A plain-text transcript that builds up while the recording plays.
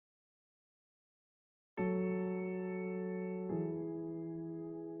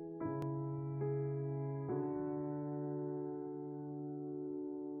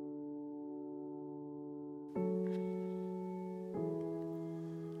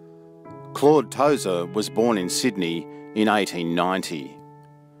Claude Tozer was born in Sydney in 1890.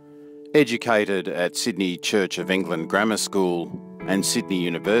 Educated at Sydney Church of England Grammar School and Sydney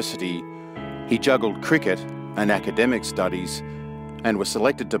University, he juggled cricket and academic studies and was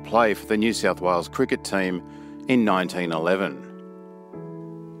selected to play for the New South Wales cricket team in 1911.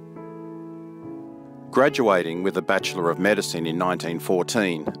 Graduating with a Bachelor of Medicine in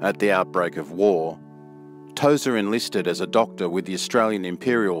 1914 at the outbreak of war, Tozer enlisted as a doctor with the Australian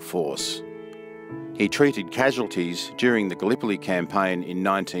Imperial Force. He treated casualties during the Gallipoli campaign in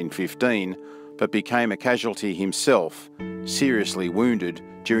 1915, but became a casualty himself, seriously wounded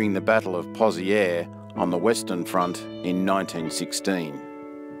during the Battle of Pozieres on the Western Front in 1916.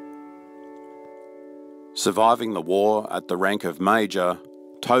 Surviving the war at the rank of Major,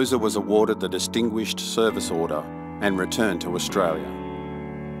 Tozer was awarded the Distinguished Service Order and returned to Australia.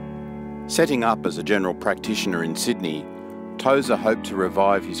 Setting up as a general practitioner in Sydney, Tozer hoped to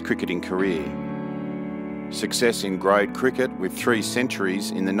revive his cricketing career. Success in grade cricket with 3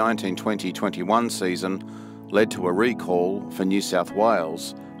 centuries in the 1920-21 season led to a recall for New South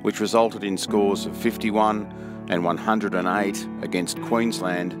Wales, which resulted in scores of 51 and 108 against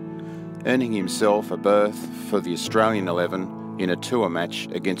Queensland, earning himself a berth for the Australian 11 in a tour match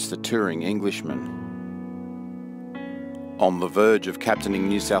against the touring Englishmen. On the verge of captaining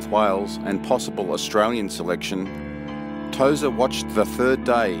New South Wales and possible Australian selection, Tozer watched the 3rd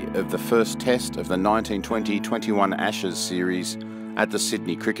day of the first test of the 1920-21 Ashes series at the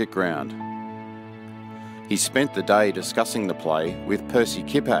Sydney Cricket Ground. He spent the day discussing the play with Percy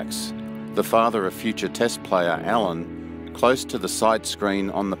Kippax, the father of future test player Alan, close to the sight screen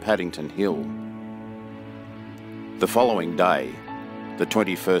on the Paddington Hill. The following day, the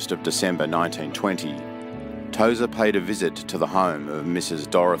 21st of December 1920, Tozer paid a visit to the home of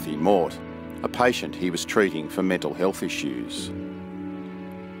Mrs. Dorothy Mort, a patient he was treating for mental health issues.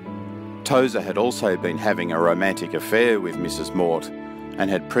 Tozer had also been having a romantic affair with Mrs. Mort and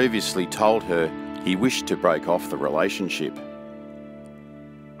had previously told her he wished to break off the relationship.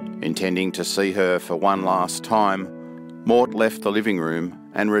 Intending to see her for one last time, Mort left the living room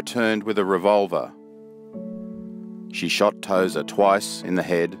and returned with a revolver. She shot Tozer twice in the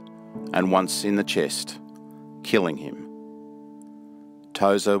head and once in the chest, killing him.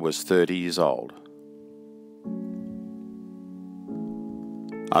 Tozer was 30 years old.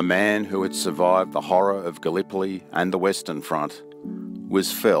 A man who had survived the horror of Gallipoli and the Western Front was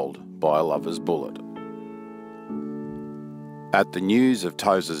felled by a lover's bullet. At the news of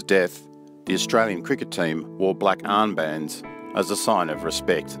Tozer's death, the Australian cricket team wore black armbands as a sign of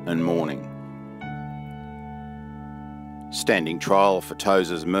respect and mourning. Standing trial for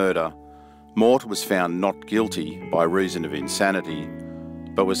Tozer's murder, Mort was found not guilty by reason of insanity,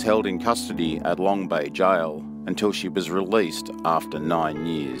 but was held in custody at Long Bay Jail until she was released after 9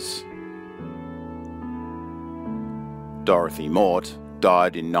 years. Dorothy Mort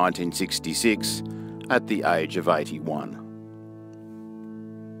died in 1966 at the age of 81.